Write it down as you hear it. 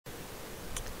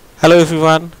Hello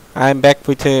everyone, I am back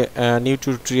with a new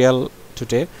tutorial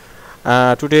today.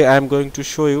 Today I am going to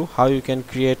show you how you can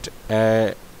create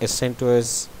a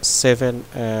CentOS 7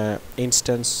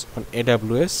 instance on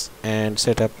AWS and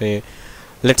set up a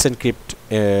LetsEncrypt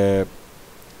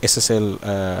SSL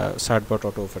certbot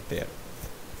over there.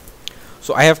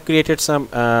 So I have created some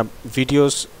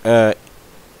videos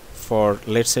for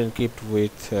LetsEncrypt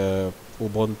with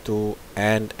Ubuntu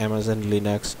and Amazon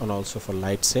Linux, and also for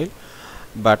Lightsail.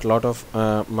 But a lot of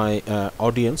my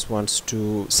audience wants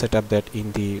to set up that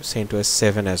in the CentOS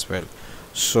 7 as well.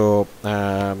 So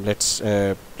let's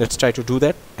try to do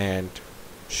that and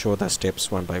show the steps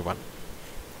one by one.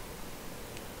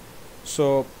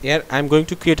 So here I'm going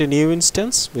to create a new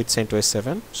instance with CentOS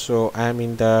 7. So I'm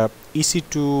in the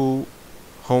EC2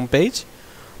 homepage.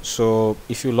 So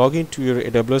if you log into your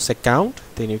AWS account,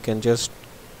 then you can just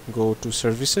go to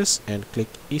services and click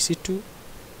EC2.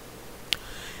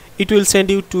 It will send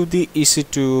you to the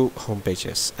EC2 home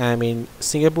pages. I'm in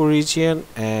Singapore region,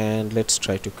 and let's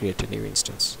try to create a new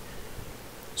instance.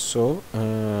 So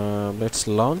let's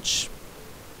launch.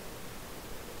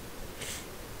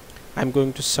 I'm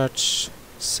going to search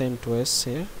CentOS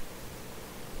here.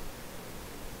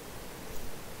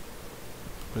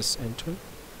 Press enter.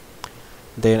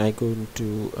 Then I go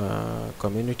into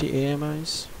community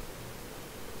AMIs.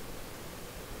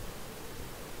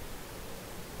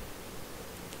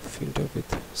 Filter with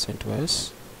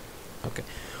CentOS. Okay,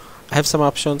 I have some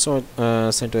options on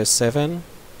CentOS 7.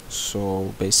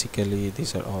 So basically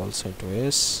these are all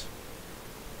CentOS.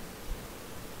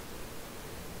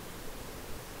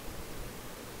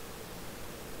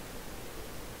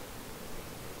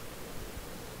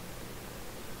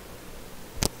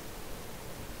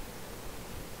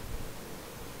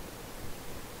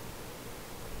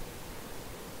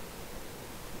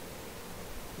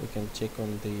 We can check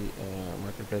on the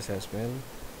marketplace as well.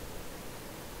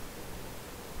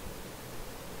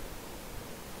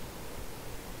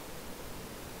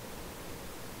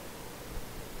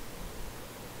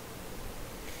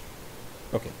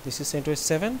 Okay, this is CentOS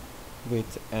 7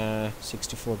 with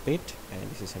 64-bit, and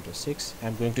this is CentOS 6.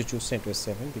 I'm going to choose CentOS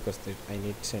 7 because I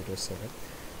need CentOS 7.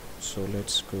 So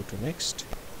let's go to next.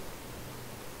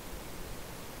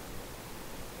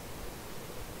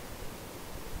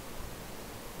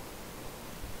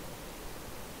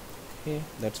 Okay,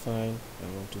 that's fine.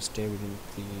 I want to stay within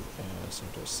the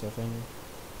CentOS 7.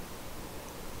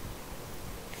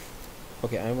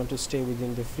 Okay, I want to stay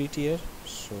within the free tier,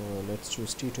 so let's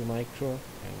choose T2 Micro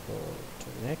and go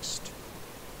to next.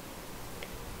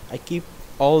 I keep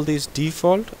all these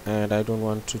default, and I don't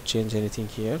want to change anything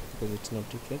here because it's not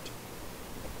ticket.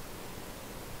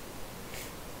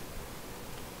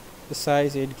 The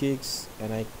size 8 gigs,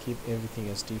 and I keep everything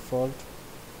as default.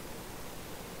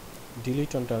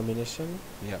 Delete on termination,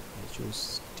 yeah, I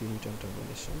choose delete on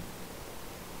termination.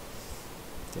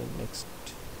 Then next,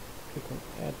 click on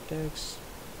add text.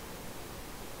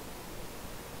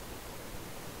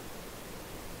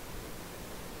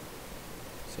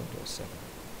 CentOS 7.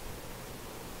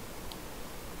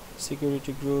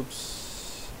 Security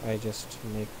groups, I just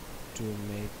make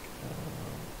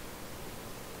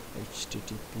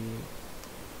HTTP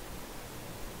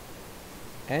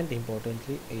and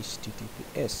importantly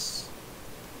HTTPS,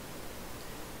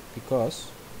 because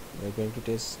we are going to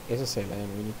test SSL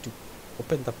and we need to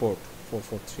open the port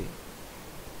 443,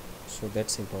 so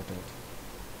that's important.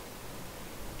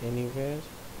 Anywhere,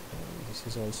 and this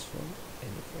is also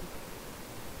anywhere.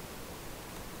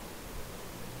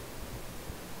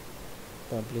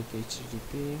 Public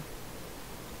HTTP,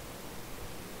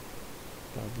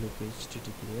 public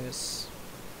HTTPS.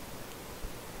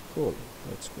 Cool,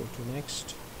 let's go to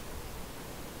next,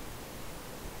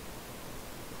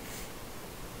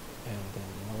 and then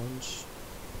launch.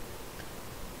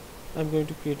 I'm going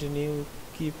to create a new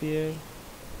key pair,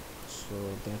 so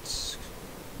that's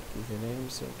give a name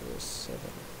CentOS 7.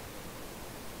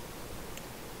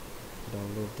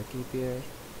 Download the key pair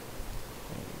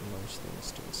and launch the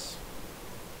instance.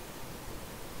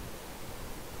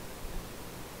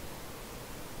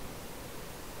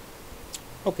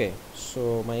 Okay,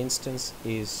 so my instance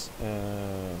is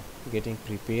getting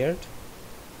prepared.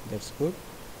 That's good.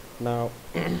 Now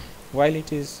while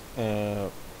it is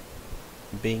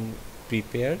being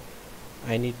prepared,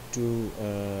 I need to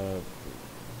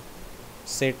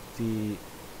set the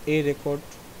A record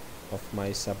of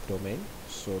my subdomain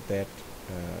so that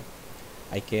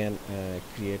I can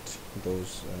create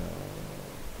those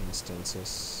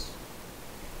instances,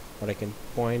 or I can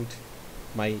point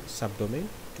my subdomain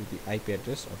to the IP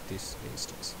address of this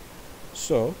instance.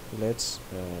 So let's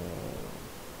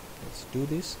do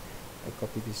this. I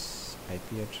copy this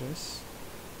IP address.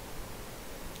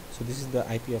 So this is the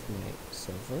IP of my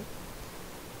server,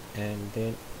 and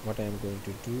then what I am going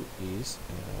to do is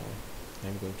I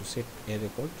am going to set a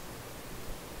record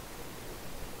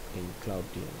in cloud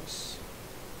DNS.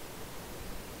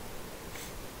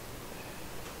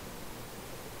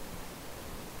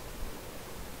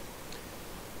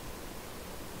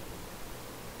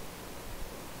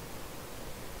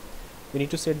 We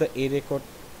need to set the a record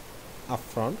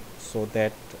upfront so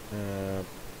that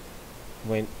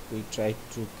when we try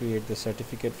to create the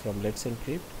certificate from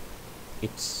LetsEncrypt,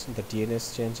 the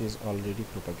DNS change is already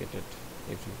propagated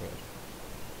everywhere.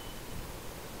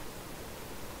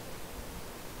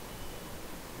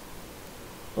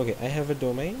 Okay, I have a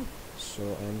domain, so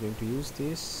I am going to use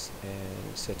this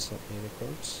and set some a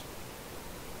records.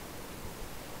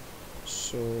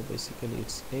 So basically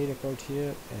it's a record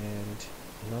here, and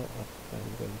now what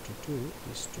I'm going to do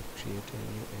is to create a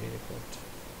new a record.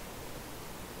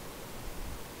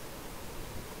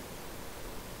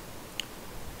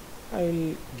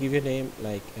 I'll give a name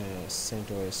like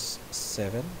CentOS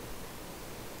 7,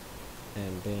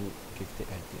 and then give the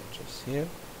IP address here,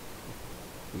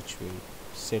 which will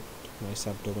set my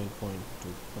subdomain point to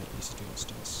my EC2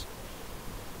 instance.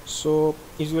 So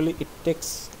usually it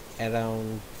takes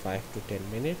around 5 to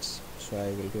 10 minutes, so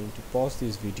I will going to pause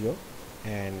this video,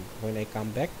 and when I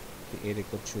come back the a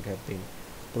record should have been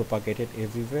propagated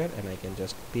everywhere, and I can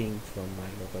just ping from my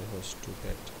localhost to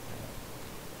that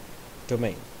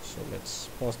domain. So let's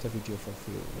pause the video for a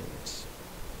few minutes.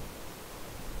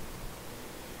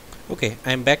 Okay,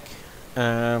 I'm back.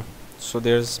 So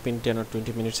there's been 10 or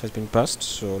 20 minutes has been passed,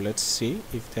 so let's see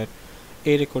if that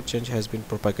a record change has been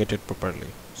propagated properly.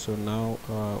 So now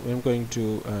I'm going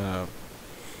to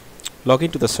log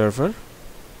into the server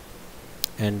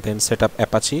and then set up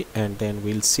Apache, and then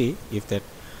we'll see if that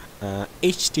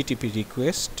HTTP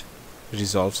request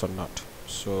resolves or not.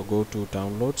 So go to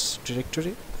downloads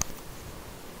directory.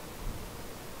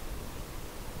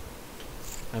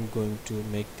 I'm going to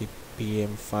make the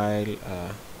PM file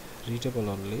readable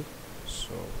only,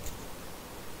 so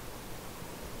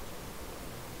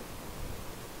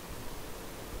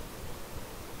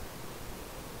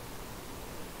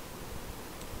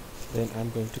then I'm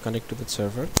going to connect to the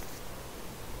server.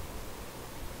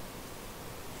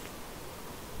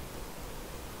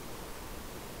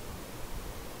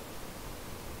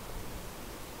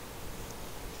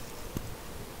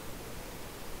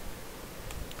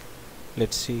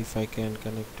 Let's see if I can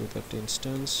connect to that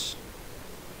instance.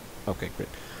 Okay, great.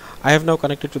 I have now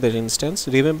connected to that instance.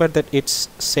 Remember that it's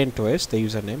CentOS, the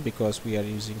username, because we are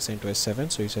using CentOS 7,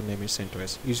 so username is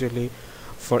CentOS. Usually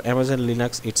for Amazon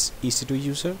Linux it's EC2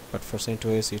 user, but for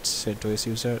CentOS it's CentOS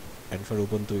user, and for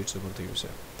Ubuntu it's Ubuntu user.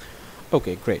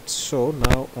 Okay, great. So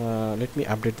now let me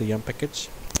update the yum package.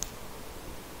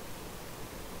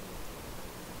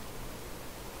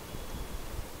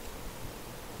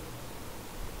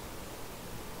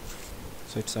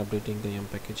 So it's updating the yum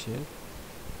package here.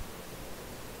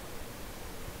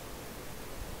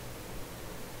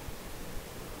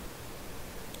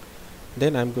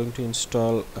 Then I'm going to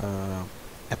install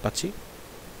Apache,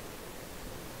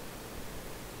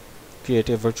 create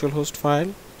a virtual host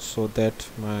file so that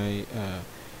my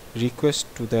request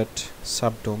to that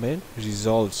subdomain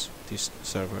resolves this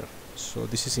server. So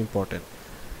this is important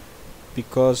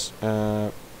because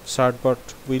certbot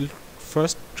will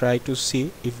first try to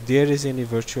see if there is any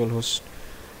virtual host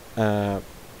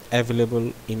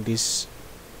available in this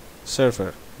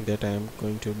server that I am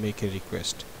going to make a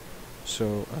request.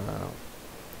 So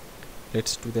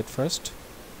let's do that first.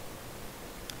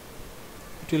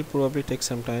 It will probably take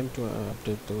some time to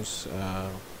update those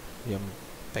yum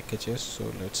packages,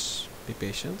 so let's be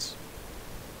patient.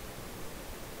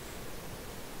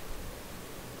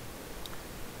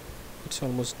 It's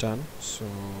almost done, so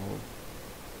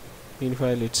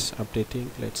meanwhile it's updating.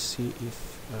 Let's see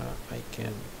if I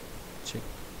can check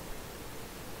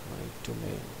my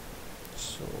domain.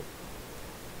 So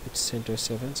it's CentOS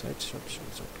 7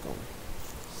 sitesoptions.com.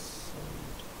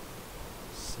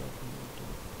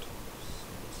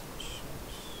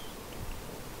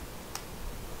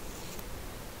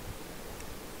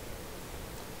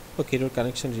 Okay, your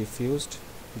connection refused.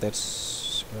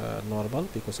 That's normal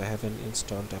because I haven't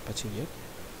installed Apache yet,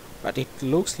 but it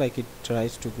looks like it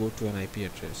tries to go to an IP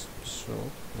address.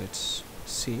 So let's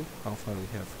see how far we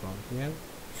have gone here.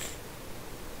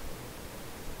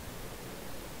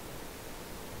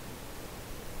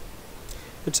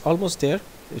 It's almost there.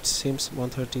 It seems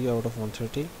 130 out of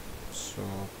 130. So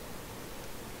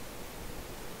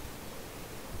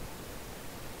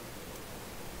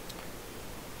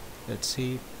let's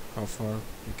see how far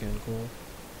we can go.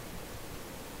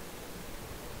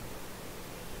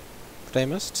 but I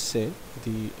must say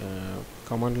the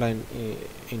command line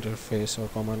interface or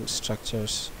command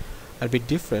structures are a bit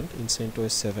different in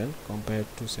CentOS 7 compared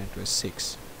to CentOS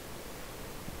 6,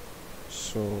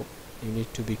 so you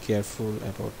need to be careful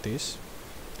about this.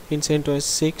 In CentOS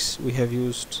 6 we have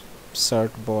used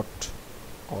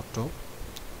certbot-auto,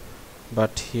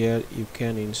 but here you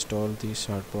can install the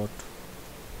certbot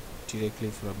directly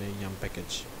from a yum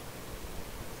package.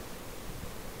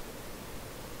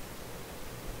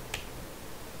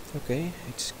 Okay,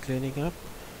 it's cleaning up.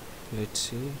 Let's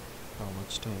see how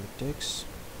much time it takes.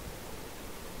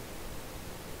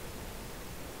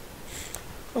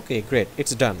 Okay, great,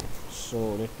 it's done.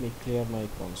 So let me clear my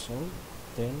console.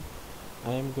 Then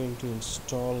I am going to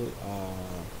install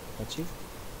Apache.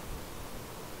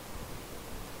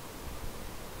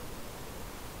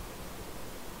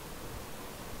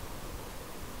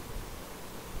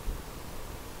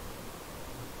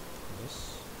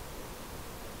 Yes.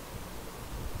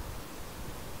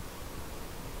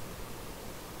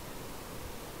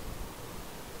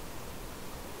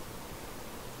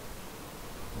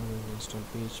 I will install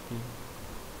PHP.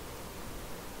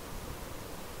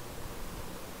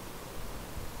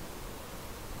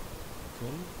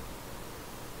 Okay.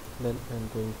 Then I'm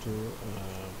going to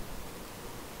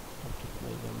update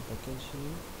my yum package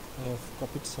here. I have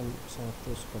copied some of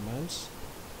those commands.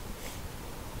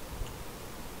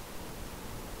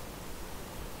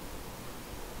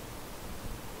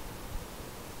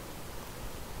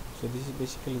 So this is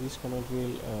basically, this command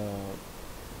will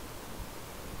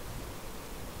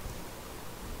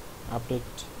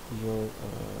update your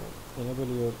enable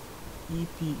your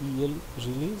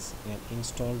epel-release and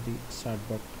install the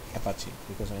certbot-apache,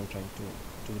 because I am trying to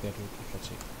do that with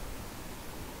Apache.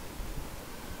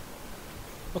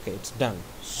 Okay, it's done.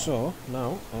 So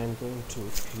now I am going to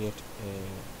create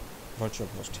a virtual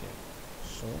host here.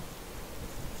 So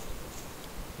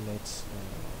let's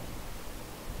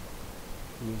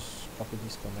copy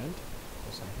this command,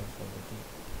 because I have already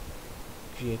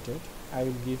created. I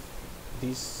will give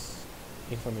these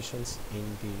informations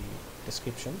in the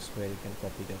descriptions where you can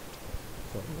copy that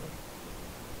for your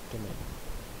domain.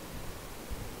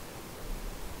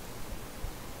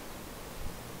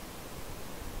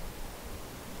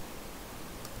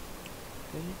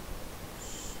 Okay,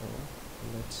 so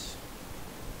let's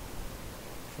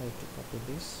try to copy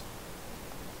this.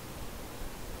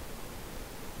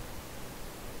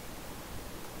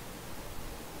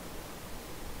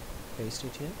 Paste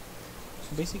it here.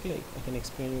 So basically I can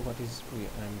explain you what is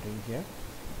I am doing here.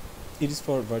 It is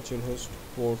for virtual host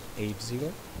port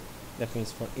 80. That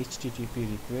means for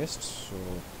HTTP requests. So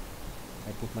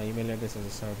I put my email address as a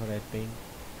server admin.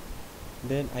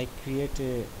 Then I create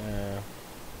a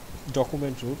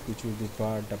document root which will be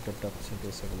var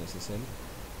www.centos7 SSL.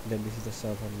 Then this is the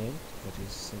server name, that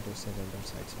is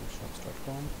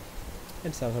centos7.sitesandshops.com,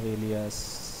 and server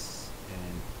alias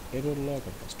and error log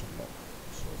and custom log.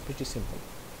 So pretty simple.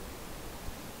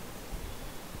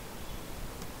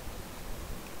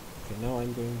 Okay, now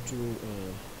I'm going to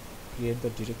create the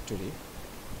directory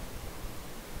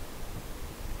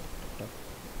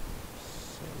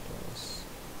CentOS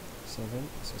 7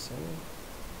 SSL.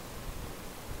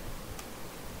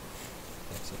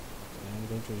 That's it. I'm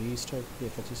going to restart the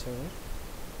Apache server.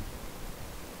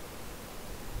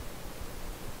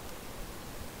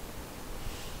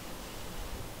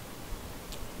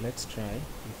 Let's try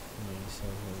if my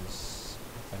server is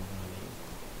up and running.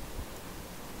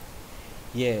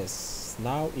 Yes,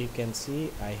 now you can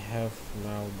see I have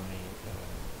now my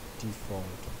default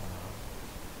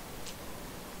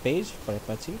page for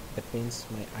Apache. That means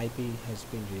my IP has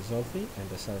been resolving and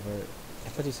the server,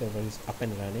 Apache server, is up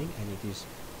and running, and it is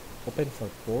open for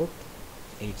port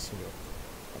 80.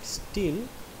 But still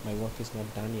my work is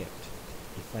not done yet.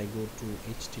 If I go to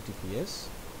HTTPS,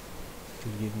 it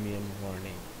will give me a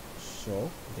warning. So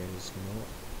there is no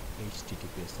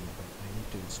HTTPS number. I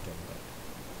need to install that.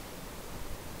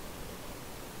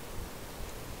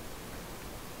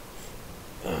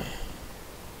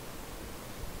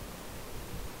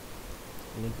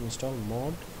 I need to install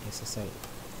mod SSL.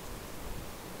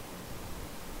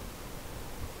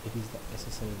 It is the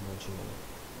SSL module.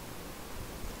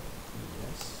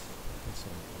 Yes, that's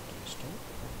all I want to install.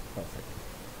 Perfect.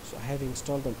 So I have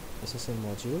installed the SSL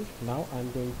module. Now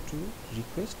I'm going to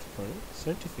request for a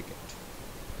certificate.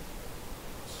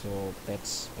 So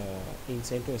that's in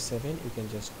CentOS 7 you can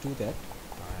just do that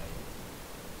by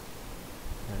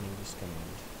running this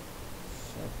command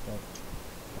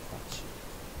certbot-apache.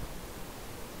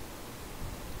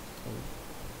 Oh,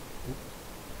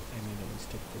 I made a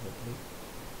mistake probably.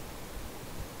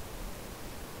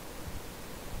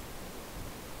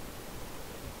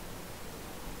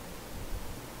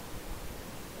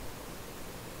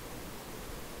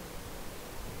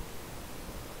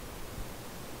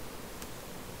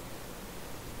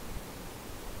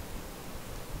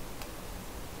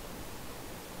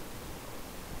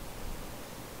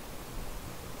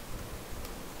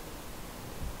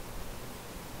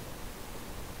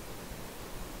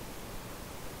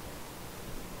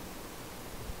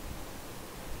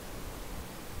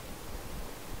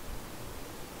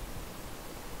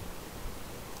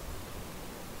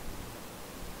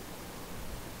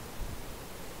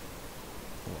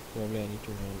 probably I need to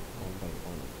run one by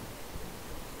one.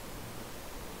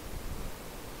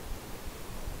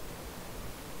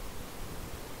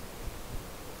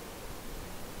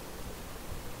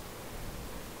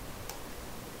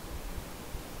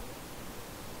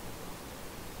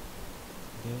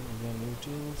 Then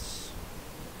yum-utils.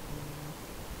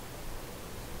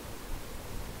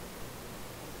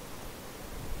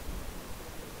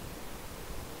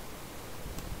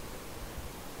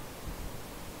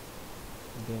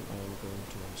 Then I am going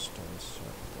to install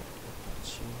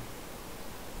certbot-apache.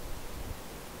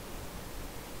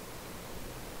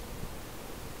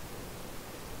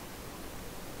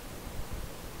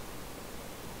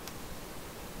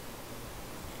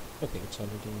 Okay, it's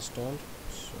already installed,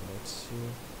 so let's see.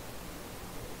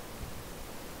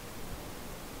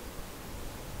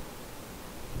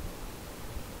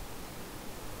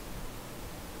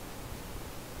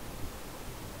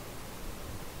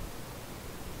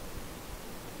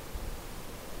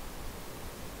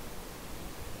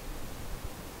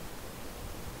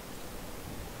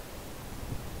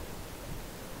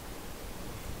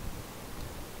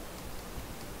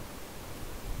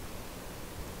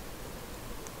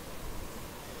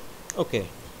 Okay,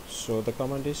 so the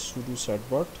command is sudo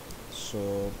certbot,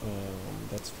 so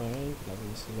that's fine.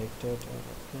 Plugin is selected.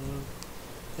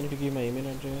 I need to give my email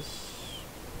address.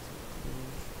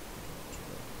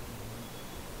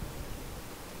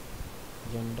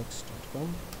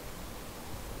 yandex.com.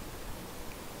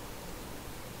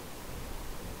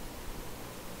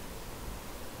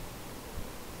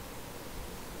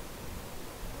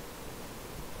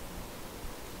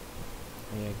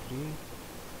 I agree.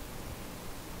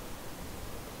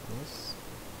 Yes.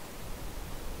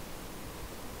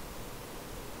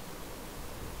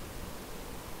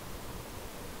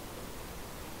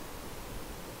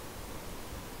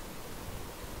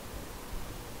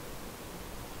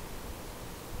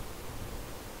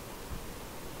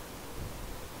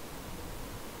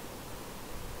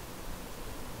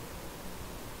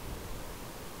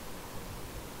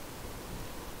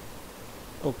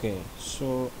 Okay,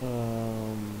 so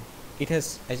it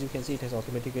has, as you can see, it has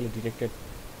automatically detected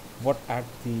what are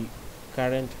the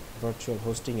current virtual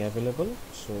hosting available.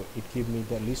 So it gives me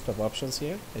the list of options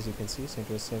here, as you can see,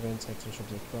 CentOS 7,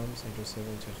 certbot.com, CentOS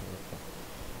 7, certbot.com.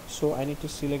 So I need to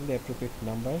select the appropriate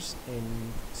numbers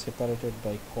and separated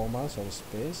by commas or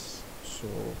space. So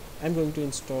I'm going to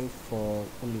install for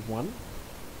only one,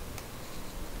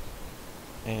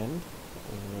 and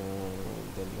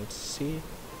then let's see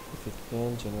if it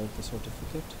can generate the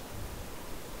certificate.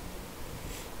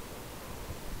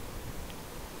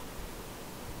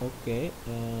 Okay,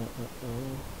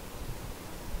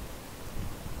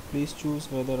 please choose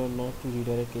whether or not to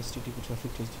redirect HTTP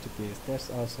traffic to HTTPS. That's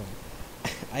awesome.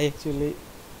 I actually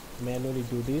manually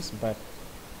do this, but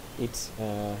it's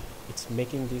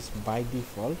making this by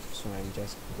default, so I'm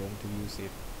just going to use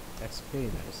it. That's very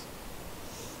nice.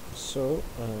 So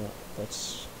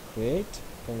that's great.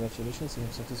 Congratulations, you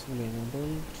have successfully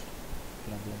enabled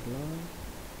blah blah blah.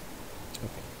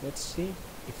 Okay, let's see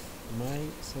if my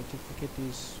certificate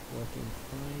is working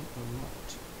fine or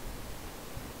not.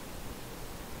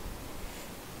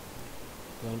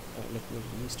 Let me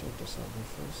restart the server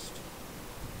first.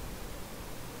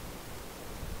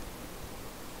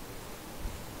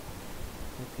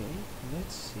 Okay,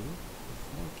 let's see if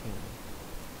I can.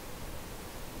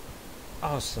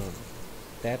 Awesome,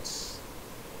 that's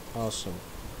awesome.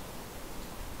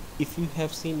 If you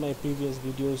have seen my previous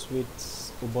videos with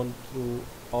Ubuntu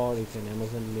or even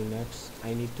Amazon Linux,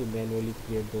 I need to manually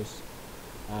create those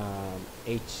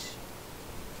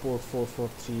H4443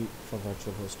 for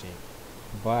virtual hosting,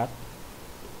 but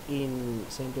in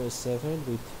CentOS 7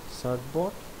 with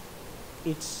certbot,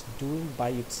 it's doing by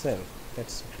itself.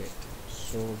 That's great.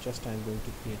 So just I'm going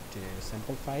to create a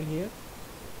sample file here.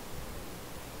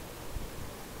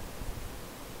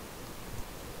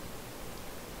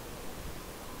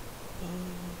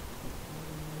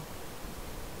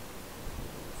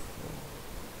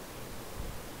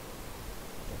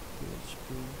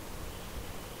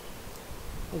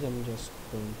 And I'm just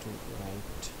going to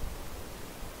write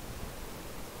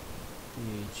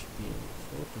PHP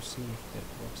info to see if that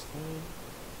works fine.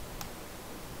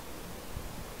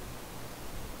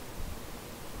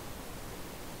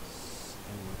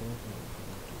 And then I'm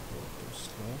going to go to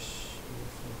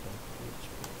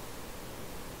 /info.php.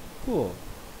 Cool.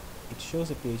 It shows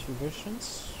the PHP versions.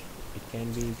 It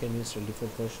can be, you can use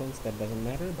different versions, that doesn't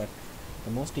matter, but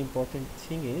the most important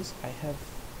thing is I have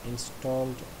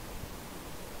installed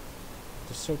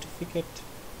the certificate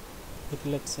with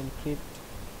LetsEncrypt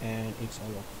and it's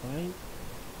all fine.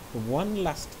 One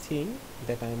last thing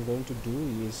that I am going to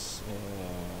do is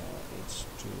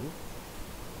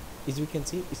as we can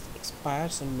see, it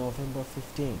expires on November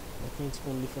 15. That means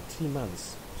only for 3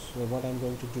 months. So what I'm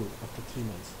going to do after 3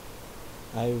 months,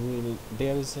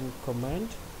 there is a command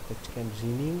that can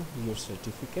renew your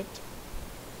certificate.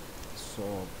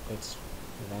 So let's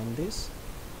run this.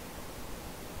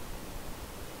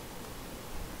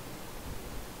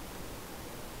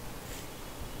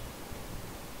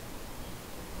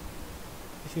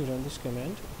 If you run this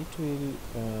command, it will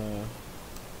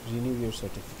renew your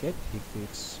certificate if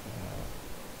it's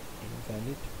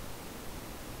invalid.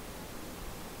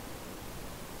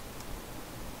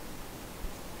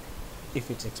 If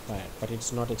it's expired, but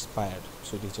it's not expired,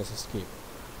 so it is just a skip.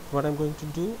 What I'm going to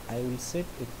do, I will set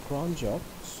a cron job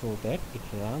so that it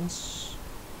runs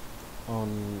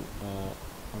on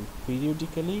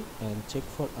periodically and check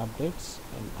for updates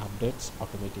and updates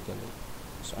automatically.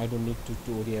 So I don't need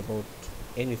to worry about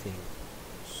anything.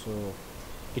 So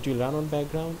it will run on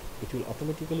background, it will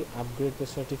automatically upgrade the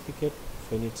certificate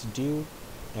when it's due,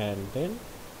 and then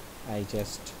I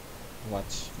just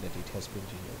watch that it has been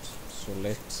renewed. So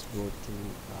let's go to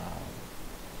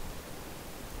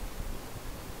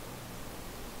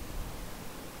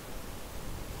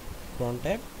cron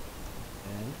tab,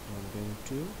 and I'm going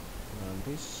to run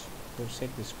this or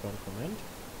set this cron command.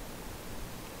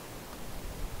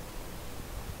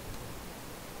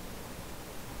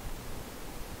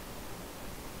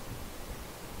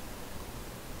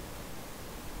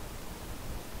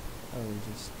 I will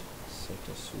just set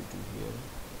a sudo here.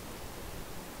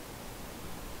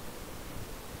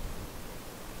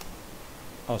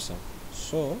 Awesome.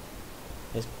 So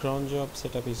as cron job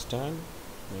setup is done,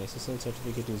 my SSL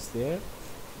certificate is there.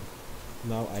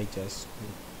 Now I just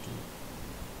need to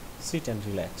sit and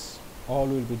relax. All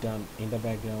will be done in the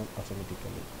background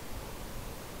automatically.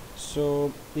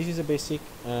 So this is a basic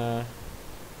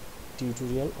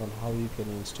tutorial on how you can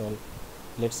install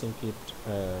LetsEncrypt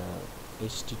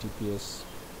HTTPS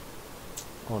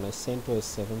on a CentOS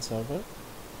 7 server,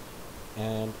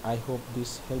 and I hope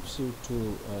this helps you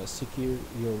to secure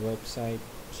your website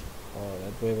or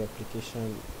a web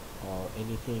application or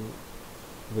anything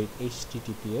with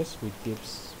HTTPS,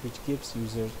 which gives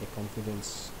users a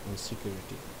confidence and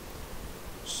security.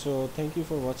 So thank you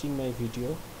for watching my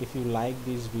video. If you like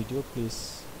this video,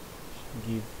 please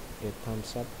give a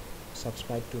thumbs up,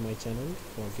 subscribe to my channel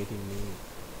for getting new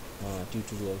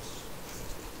tutorials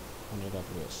on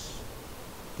AWS.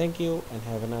 Thank you and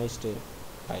have a nice day.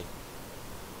 Bye.